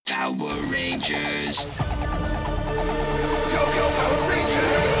Rangers. Go, go, Power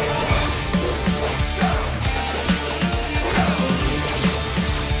Rangers!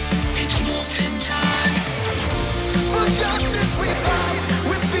 It's morphin' time. For justice we fight,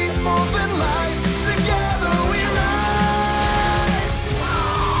 with peace, morphin' light. Together we rise!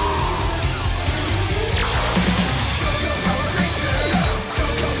 Go, go, Power Rangers! Go,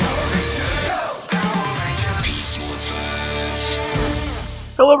 go, Power Rangers! Peace Morphers.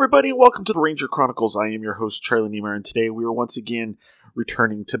 Hello everybody, and welcome to the Ranger Chronicles. I am your host, Charlie Niemeyer, and today we are once again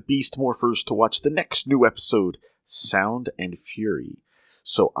returning to Beast Morphers to watch the next new episode, Sound and Fury.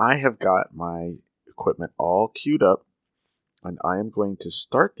 So I have got my equipment all queued up, and I am going to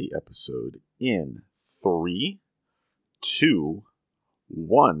start the episode in 3, 2,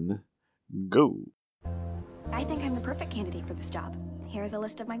 1, go. I think I'm the perfect candidate for this job. Here's a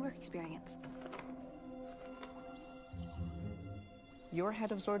list of my work experience. You're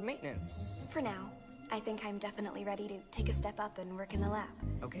head of Zord maintenance. For now, I think I'm definitely ready to take a step up and work in the lab.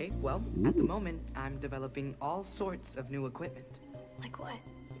 Okay, well, at the moment, I'm developing all sorts of new equipment. Like what?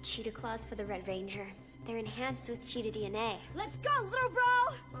 Cheetah claws for the Red Ranger. They're enhanced with cheetah DNA. Let's go, little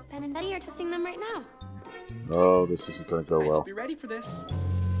bro! Ben and Betty are testing them right now. Oh, this isn't going to go well. Be ready for this.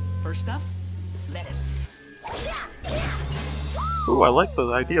 First up, lettuce. Ooh, I like the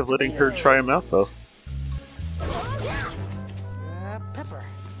idea of letting her try them out, though. Pepper.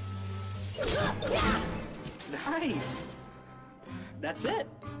 Nice. That's it.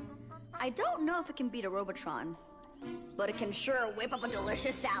 I don't know if it can beat a Robotron, but it can sure whip up a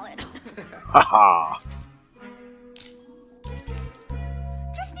delicious salad. Haha!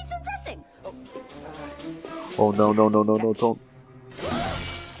 Just need some dressing. Oh, no, don't.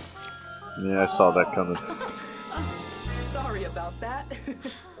 Yeah, I saw that coming. Sorry about that.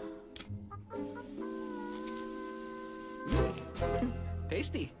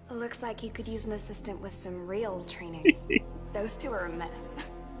 Tasty. Looks like you could use an assistant with some real training. Those two are a mess.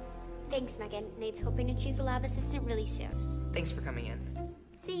 Thanks, Megan. Nate's hoping to choose a lab assistant really soon. Thanks for coming in.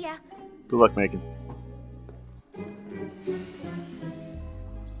 See ya. Good luck, Megan.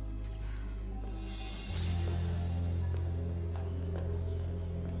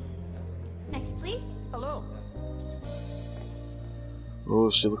 Next, please. Hello. Oh,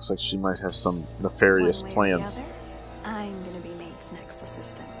 she looks like she might have some nefarious One way or the plans. other, I'm gonna be Nate's next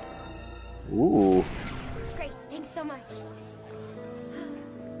assistant. Ooh. Great. Thanks so much.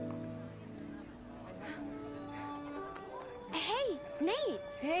 Hey, Nate.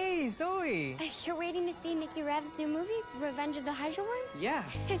 Hey, Zoe. You're waiting to see Nikki Rev's new movie, Revenge of the Hydra Worm? Yeah.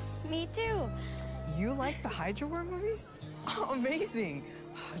 Me too. You like the Hydra Worm movies? Oh, amazing.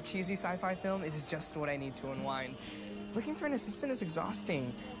 A cheesy sci-fi film is just what I need to unwind. Looking for an assistant is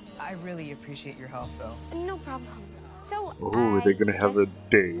exhausting. I really appreciate your help, though. No problem. So, Oh, are they gonna have a guess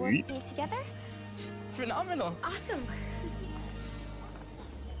We'll date? see together? Phenomenal. Awesome.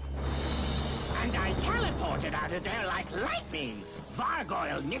 And I teleported out of there like lightning.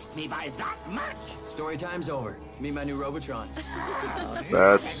 Vargoyle missed me by that much. Story time's over. Meet my new Robotron.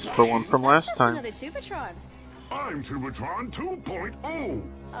 That's the one from last Just time. another Tubatron. I'm Tubatron 2.0.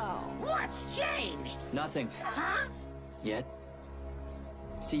 Oh. What's changed? Nothing. Huh? Yet.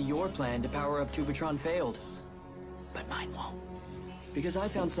 See, your plan to power up Tubatron failed. But mine won't. Because I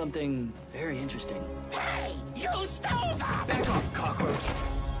found something very interesting. Hey, you stole that! Back up, cockroach!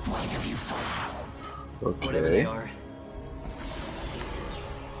 What have you found? Whatever they Okay. are.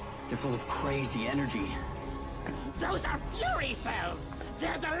 They're full of crazy energy. Those are Fury cells.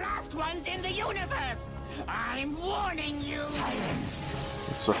 They're the last ones in the universe. I'm warning you. Silence.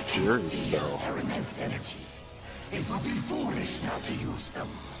 It's a Fury cell. Their immense energy. It would be foolish not to use them.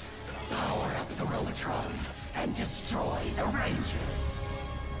 Power up the Robotron and destroy the Rangers.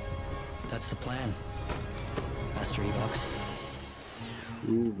 That's the plan. Master Evox.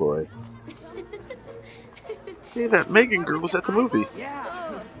 Ooh, boy. Hey, that Megan girl was at the movie.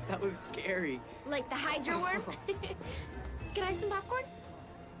 Yeah, that was scary. Like the Hydra Worm? Can I have some popcorn?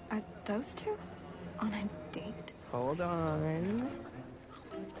 Are those two on a date? Hold on.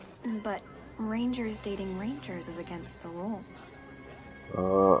 But Rangers dating Rangers is against the rules.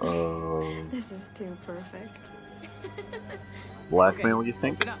 Uh-oh. This is too perfect. Blackmail, you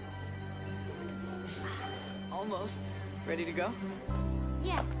think? Open up. Almost. Ready to go?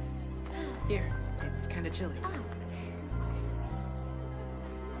 Yeah. Here. It's kind of chilly.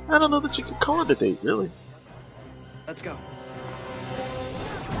 I don't know that you could call it a date, really. Let's go.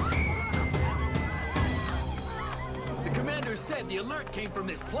 The commander said the alert came from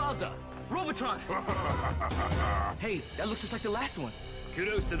this plaza. Robotron! Hey, that looks just like the last one.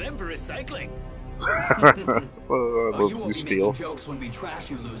 Kudos to them for recycling. I love you you won't be steal. making jokes when we trash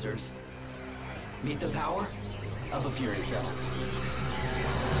you losers. Meet the power of a Fury Cell.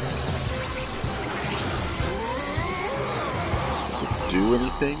 Does it do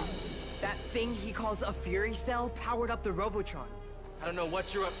anything? That thing he calls a Fury Cell powered up the Robotron. I don't know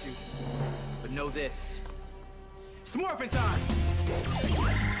what you're up to, but know this. It's Morphin' time!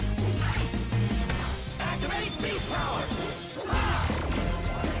 Activate beast power!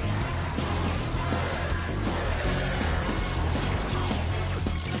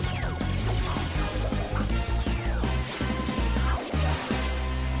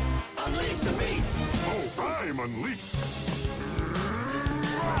 Unleash the beast! Oh, I'm unleashed.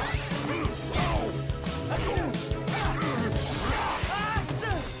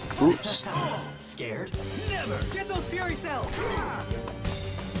 Oops. Scared? Never! Get those Fury Cells!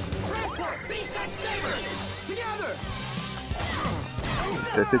 Transport beast and saber! Together!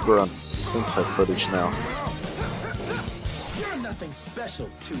 I think we're on Sentai footage now. You're nothing special,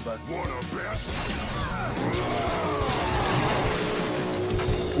 Tuba. Wanna bet?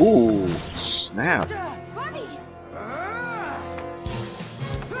 Ooh, snap. Robbie!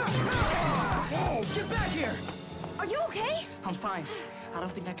 Get back here! Are you okay? I'm fine. I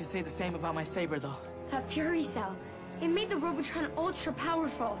don't think I can say the same about my saber, though. That Fury Cell. It made the Robotron ultra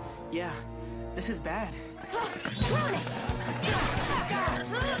powerful. Yeah, this is bad. Chronicles!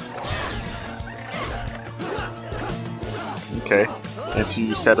 Okay. And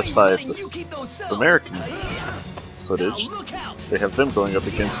to satisfy the American footage, they have them going up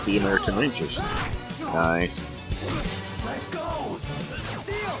against the American Rangers. Nice. Let go!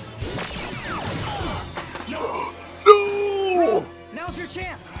 Steel! No! Now's your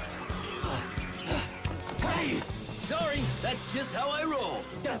chance! Hey! Sorry, that's just how I roll.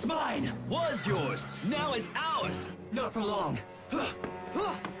 That's mine! Was yours, now it's ours. Not for long.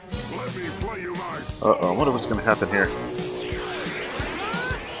 Let me play you my song. Uh-oh, I wonder what's gonna happen here.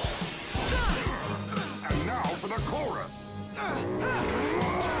 And now for the chorus.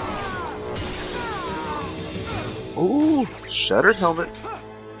 Ooh, shattered helmet.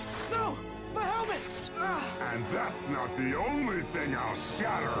 No! My helmet! And that's not the only thing I'll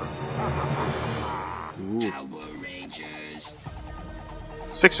shatter. Ooh. Power Rangers.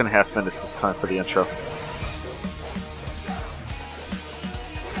 6.5 minutes this time for the intro.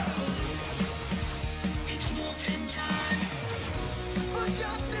 It's Morphin' time. For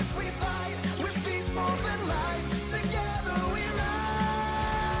justice we fight, with peace more than life. Together we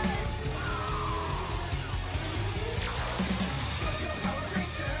rise. Power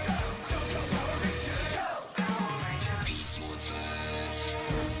Rangers, Power Rangers, Beast Morphers.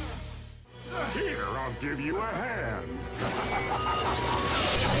 Here, I'll give you a hand.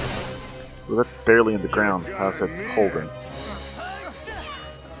 Well, that's barely in the ground. How's it holding?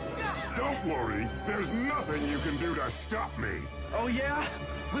 Don't worry, there's nothing you can do to stop me. Oh yeah?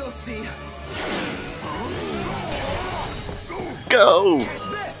 We'll see. Go! Catch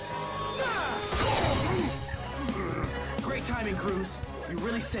this! Great timing, Cruz. You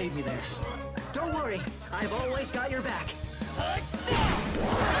really saved me there. Don't worry, I've always got your back.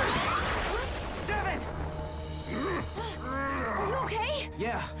 Devin! Are you okay?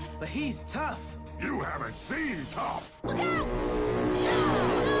 Yeah, but he's tough. You haven't seen tough. Look out!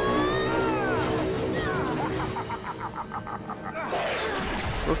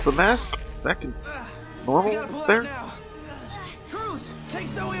 Was the mask back in We normal gotta pull out there? now. Cruz, take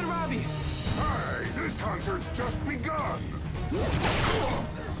Zoe and Robbie. Hey, this concert's just begun. Go!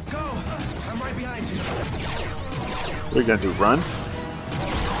 I'm right behind you. What are you gonna do, run?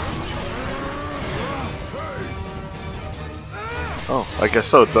 Oh, I guess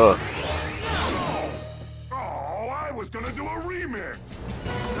so, duh. Oh, I was gonna do a remix.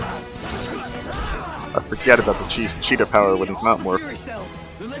 I forget about the cheetah power when he's not Fury morphed. Cells.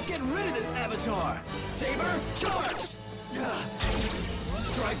 Then let's get rid of this avatar. Saber charged.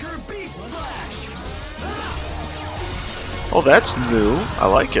 Striker Beast Slash. Oh, that's new. I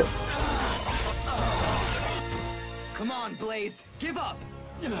like it. Come on, Blaze. Give up.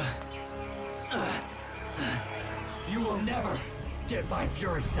 You will never get my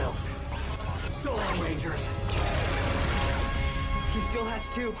Fury Cells. Solar Rangers. He still has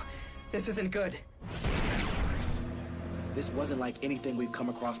two. This isn't good. This wasn't like anything we've come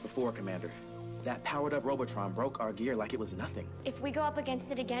across before, Commander. That powered-up Robotron broke our gear like it was nothing. If we go up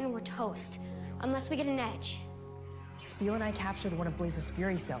against it again, we're toast. Unless we get an edge. Steel and I captured one of Blaze's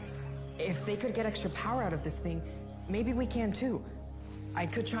Fury Cells. If they could get extra power out of this thing, maybe we can too. I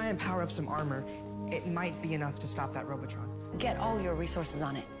could try and power up some armor. It might be enough to stop that Robotron. Get all your resources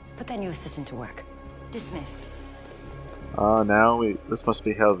on it. Put that new assistant to work. Dismissed. This must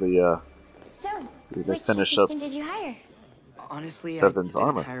be how the, So, they which finish up assistant did you hire? Honestly, Devin's I didn't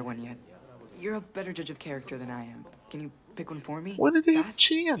armor. hire one yet. You're a better judge of character than I am. Can you pick one for me? When did they have a Fast?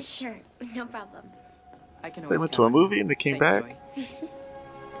 chance? Sure, no problem. I can They always went to count a on you. movie and they came Thanks, back. Zoe.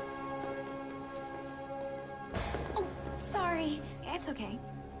 Oh, sorry. It's okay.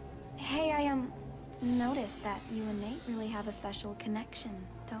 Hey, I noticed that you and Nate really have a special connection,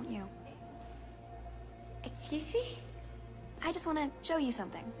 don't you? Excuse me? I just want to show you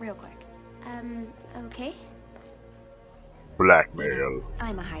something real quick. Okay. Blackmail.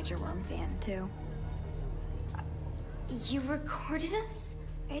 I'm a Hydra Worm fan, too. You recorded us?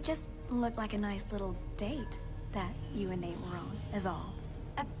 It just looked like a nice little date that you and Nate were on, is all.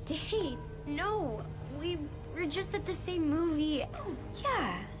 A date? No, we were just at the same movie. Oh,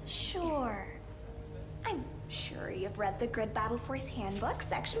 yeah, sure. I'm sure you've read the Grid Battle Force Handbook,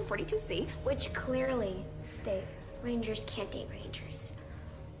 Section 42C. Which clearly states Rangers can't date Rangers.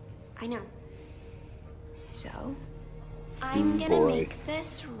 I know. So, I'm gonna boy. make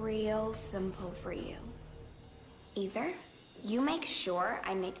this real simple for you. Either you make sure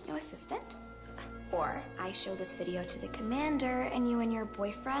I'm Nate's new assistant, or I show this video to the commander and you and your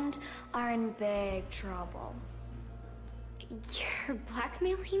boyfriend are in big trouble. You're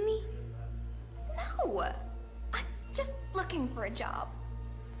blackmailing me? No! I'm just looking for a job.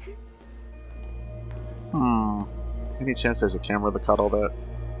 Any chance there's a camera that caught all that?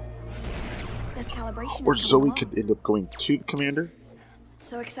 This calibration Or is Zoe coming could along. end up going to the commander? It's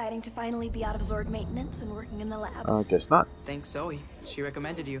so exciting to finally be out of Zord maintenance and working in the lab. I guess not. Thanks, Zoe. She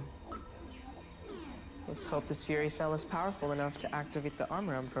recommended you. Let's hope this Fury cell is powerful enough to activate the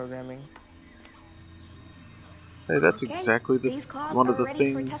armor I'm programming. Hey, that's Okay, exactly these claws one of are the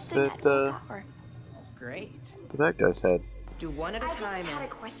ready for things testing that at full power. Great. that guy's had. Do one at a I just time. had a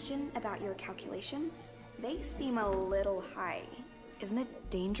question about your calculations. They seem a little high. Isn't it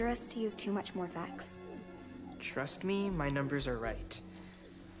dangerous to use too much Morphex? Trust me, my numbers are right.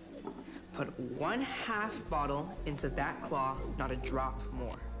 Put 1/2 bottle into that claw, not a drop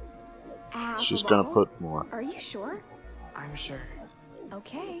more. She's gonna put more. Are you sure? I'm sure.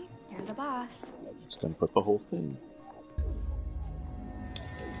 Okay, you're the boss. She's gonna put the whole thing.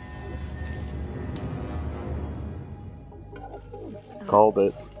 Called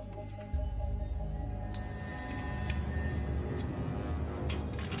it.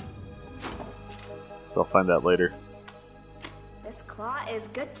 They'll find out later. This claw is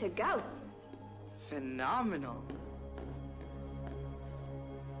good to go. Phenomenal.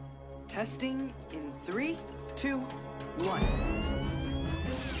 Testing in 3, 2, 1.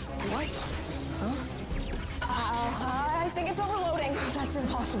 What? Huh? I think it's overloading. That's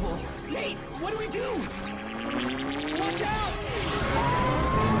impossible. Nate, what do we do? Watch out!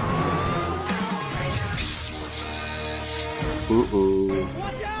 Ooh.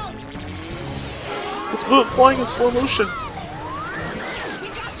 Watch out! It's Boot flying in slow motion. We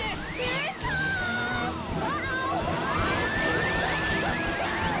got this!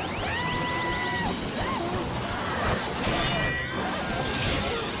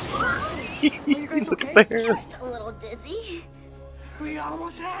 Look at the hair. Just a little dizzy. We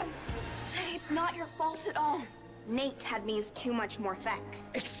almost had. It's not your fault at all. Nate had me use too much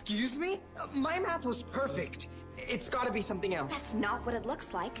Morphex. Excuse me? My math was perfect. It's gotta be something else. That's not what it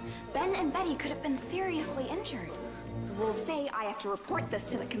looks like. Ben and Betty could have been seriously injured. The rules say I have to report this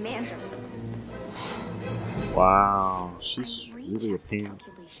to the commander. Wow, she's really a pain.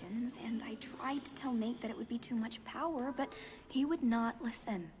 Calculations, and I tried to tell Nate that it would be too much power, but he would not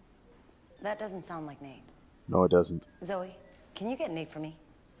listen. That doesn't sound like Nate. No, it doesn't. Zoe, can you get Nate for me?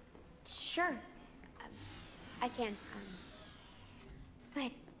 Sure. I can.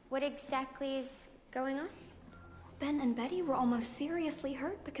 But what exactly is going on? Ben and Betty were almost seriously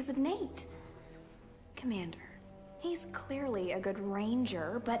hurt because of Nate. Commander, he's clearly a good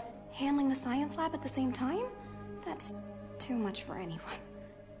ranger, but handling the science lab at the same time? That's too much for anyone.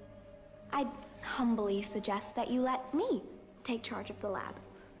 I'd humbly suggest that you let me take charge of the lab.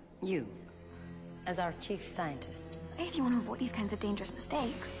 You, as our chief scientist. If you want to avoid these kinds of dangerous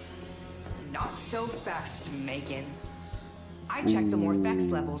mistakes. Not so fast, Megan. I checked the Morphex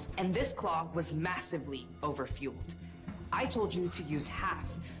levels, and this claw was massively overfueled. I told you to use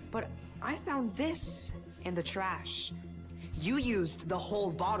half, but I found this in the trash. You used the whole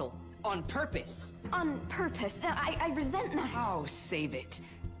bottle on purpose. On purpose? I resent that. Oh, save it.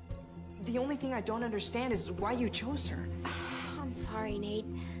 The only thing I don't understand is why you chose her. I'm sorry, Nate.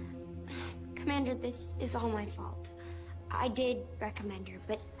 Commander, this is all my fault. I did recommend her,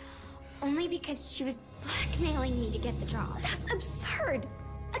 but only because she was blackmailing me to get the job. That's absurd.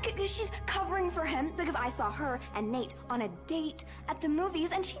 She's covering for him because I saw her and Nate on a date at the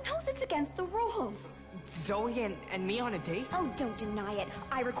movies, and she knows it's against the rules. Zoe and me on a date? Oh, don't deny it.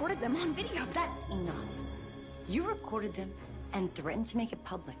 I recorded them on video. That's enough. You recorded them and threatened to make it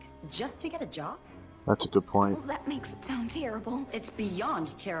public just to get a job? That's a good point. Well, that makes it sound terrible. It's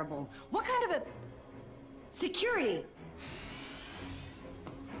beyond terrible. What kind of a... security?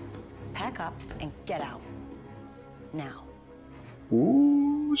 Pack up and get out. Now.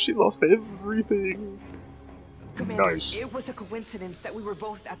 Ooh, she lost everything. Commander, Nice. it was a coincidence that we were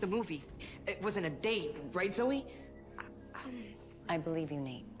both at the movie. It wasn't a date, right, Zoe? I believe you,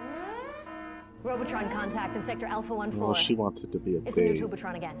 Nate. Robotron contact in Sector Alpha 1-4. Well, she wants it to be a It's the new date.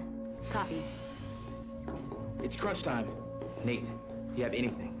 Tubotron again. Copy. It's crunch time. Nate, you have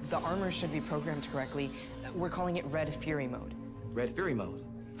anything? The armor should be programmed correctly. We're calling it Red Fury mode. Red Fury mode.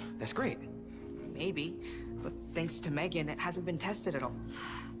 That's great. Maybe, but thanks to Megan, it hasn't been tested at all.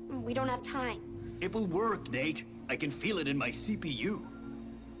 We don't have time. It will work, Nate. I can feel it in my CPU.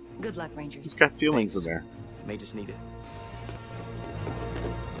 Good luck, Rangers. He's got feelings in there. May just need it.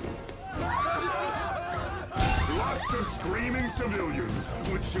 Lots of screaming civilians,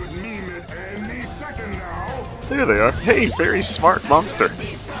 which should mean it any second now. There they are. Hey, very smart monster.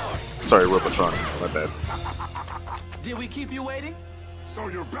 Sorry, Robotron. My bad. Did we keep you waiting? So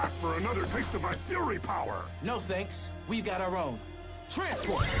you're back for another taste of my fury power. No thanks. We've got our own.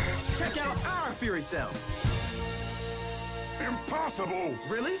 Transport! Check out our Fury Cell. Impossible!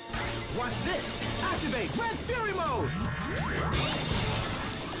 Really? Watch this. Activate Red Fury mode!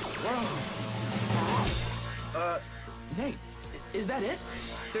 Whoa. Nate, is that it?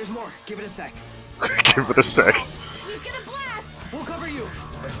 There's more. Give it a sec. Give it a sec. He's gonna blast! We'll cover you.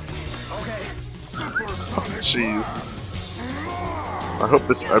 Okay. Jeez. I hope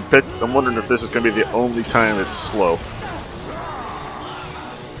this. I'm wondering if this is going to be the only time it's slow.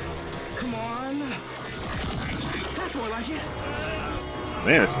 Come on. That's more like it.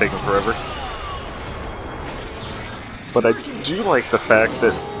 Man, it's taking forever. But I do like the fact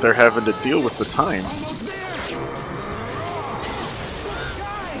that they're having to deal with the time. Almost there.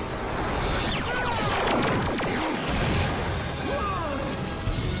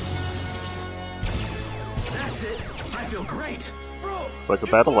 That's it. I feel great. Bro, It's like a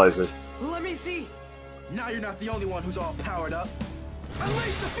battleizer. let me see. Now you're not the only one who's all powered up.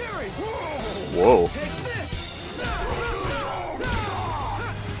 Unleash the fury. Whoa. Take this.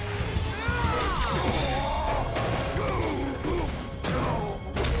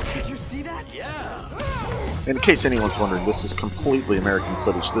 Did you see that? Yeah. In case anyone's wondering, this is completely American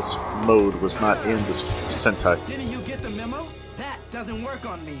footage. This mode was not in this Sentai. Didn't you get the memo? That doesn't work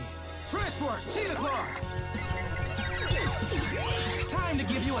on me. Transport, Cheetah Claws. Time to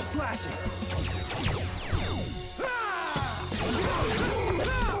give you a slashing.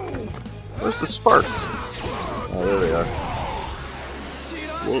 Where's the sparks? Oh, there they are.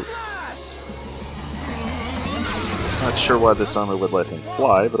 Whoa. Not sure why this armor would let him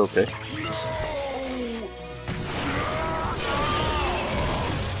fly, but okay.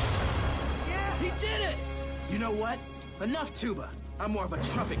 Yeah, he did it! You know what? Enough tuba. I'm more of a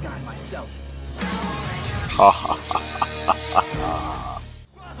trumpet guy myself. Ha ha ha.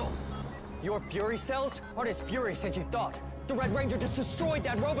 Your Fury cells aren't as furious as you thought. The Red Ranger just destroyed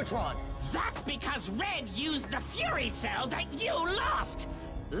that Robotron. That's because Red used the Fury Cell that you lost.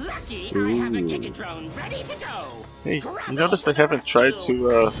 Lucky I have a Gigadrone ready to go. Hey, you notice they haven't tried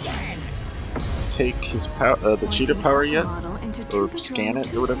to take his the cheetah power yet, or scan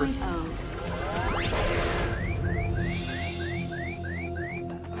it or whatever.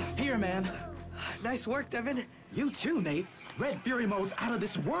 Here, man. Nice work, Devin. You too, Nate. Red Fury mode's out of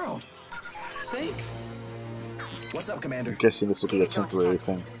this world. Thanks. What's up, Commander? I'm guessing this will be a temporary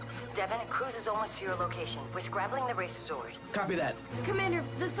thing. Devin, Cruz is almost to your location. We're scrabbling the race sword. Copy that. Commander,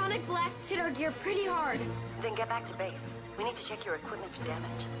 the sonic blasts hit our gear pretty hard. Then get back to base. We need to check your equipment for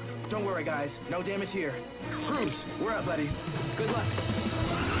damage. Don't worry, guys. No damage here. Cruz, we're up, buddy. Good luck.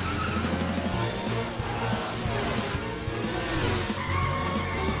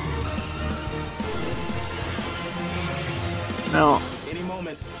 Now, Any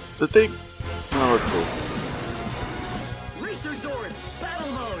moment. did they? No, let's see. Racer Zord,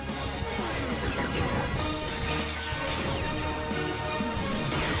 battle mode.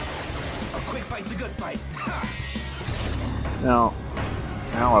 A quick fight's a good fight. Now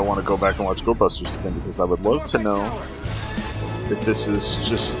I want to go back and watch Go Busters again because I would love to know if this is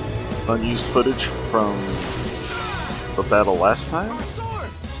just unused footage from the battle last time,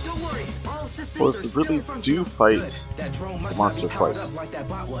 or if we really do fight the monster twice. Like that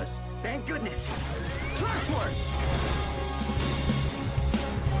bot was. Thank goodness. Transport.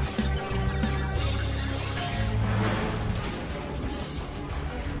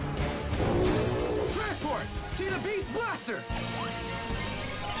 Beast Blaster!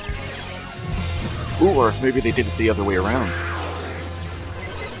 Ooh, or if maybe they did it the other way around.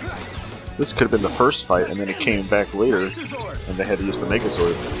 This could have been the first fight, and then it came back later, and they had to use the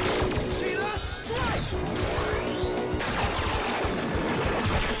Megazord.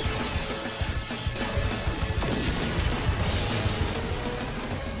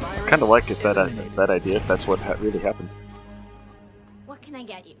 Kind of like it, that idea, if that's what really happened. What can I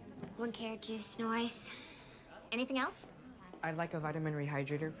get you? 1 carrot juice, no ice. Anything else? I'd like a vitamin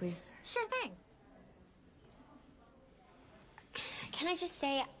rehydrator, please. Sure thing. Can I just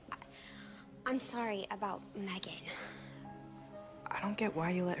say, I'm sorry about Megan. I don't get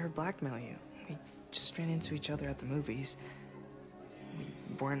why you let her blackmail you. We just ran into each other at the movies. We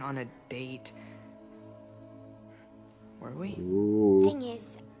weren't on a date. Were we? Ooh. Thing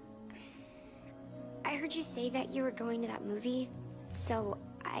is, I heard you say that you were going to that movie, so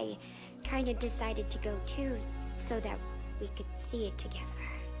I kind of decided to go too, so that we could see it together.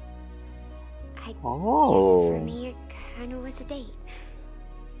 I guess for me, it kind of was a date.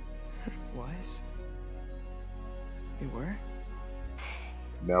 It was? We were?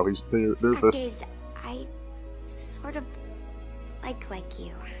 Now he's nervous. Because I sort of like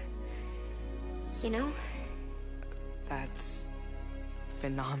you. You know? That's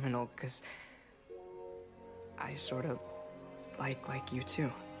phenomenal, because I sort of like you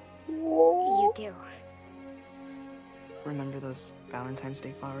too. You do. Remember those Valentine's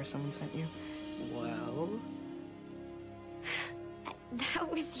Day flowers someone sent you? Well...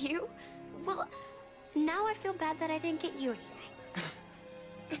 That was you? Well, now I feel bad that I didn't get you anything.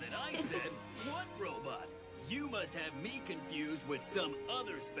 And then I said, what robot? You must have me confused with some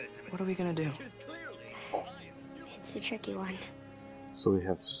other specimen. What are we gonna do? Because clearly, It's a tricky one. So we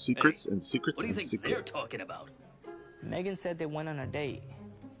have secrets and secrets what do you and think secrets. they're talking about? Megan said they went on a date.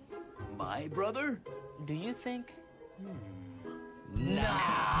 My brother? Do you think?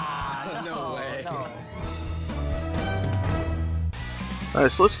 Nah, no way. No.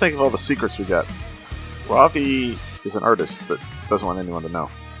 Alright, so let's think of all the secrets we got. Ravi is an artist that doesn't want anyone to know.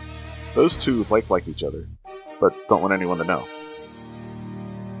 Those two like each other, but don't want anyone to know.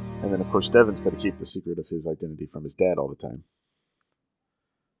 And then, of course, Devin's got to keep the secret of his identity from his dad all the time.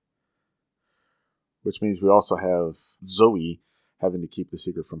 Which means we also have Zoe having to keep the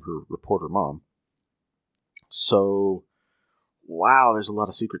secret from her reporter mom. So, wow, there's a lot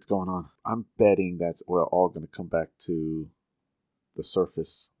of secrets going on. I'm betting that's all going to come back to the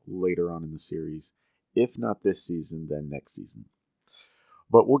surface later on in the series. If not this season, then next season.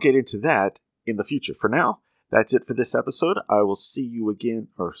 But we'll get into that in the future. For now, that's it for this episode. I will see you again,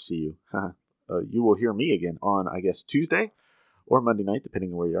 or see you. You will hear me again on, I guess, Tuesday or Monday night,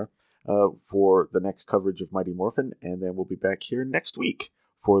 depending on where you are, for the next coverage of Mighty Morphin. And then we'll be back here next week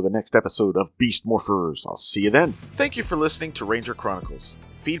for the next episode of Beast Morphers. I'll see you then. Thank you for listening to Ranger Chronicles.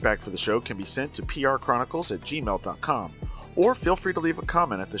 Feedback for the show can be sent to prchronicles@gmail.com. Or feel free to leave a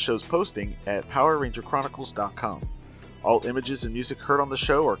comment at the show's posting at PowerRangerChronicles.com. All images and music heard on the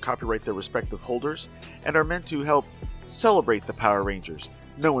show are copyright their respective holders and are meant to help celebrate the Power Rangers.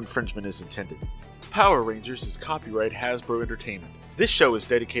 No infringement is intended. Power Rangers is copyright Hasbro Entertainment. This show is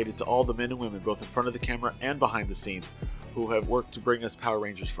dedicated to all the men and women, both in front of the camera and behind the scenes, who have worked to bring us Power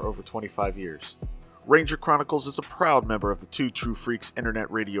Rangers for over 25 years. Ranger Chronicles is a proud member of the Two True Freaks Internet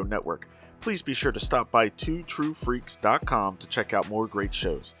Radio Network. Please be sure to stop by twotruefreaks.com to check out more great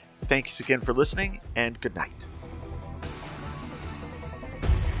shows. Thanks again for listening, and good night.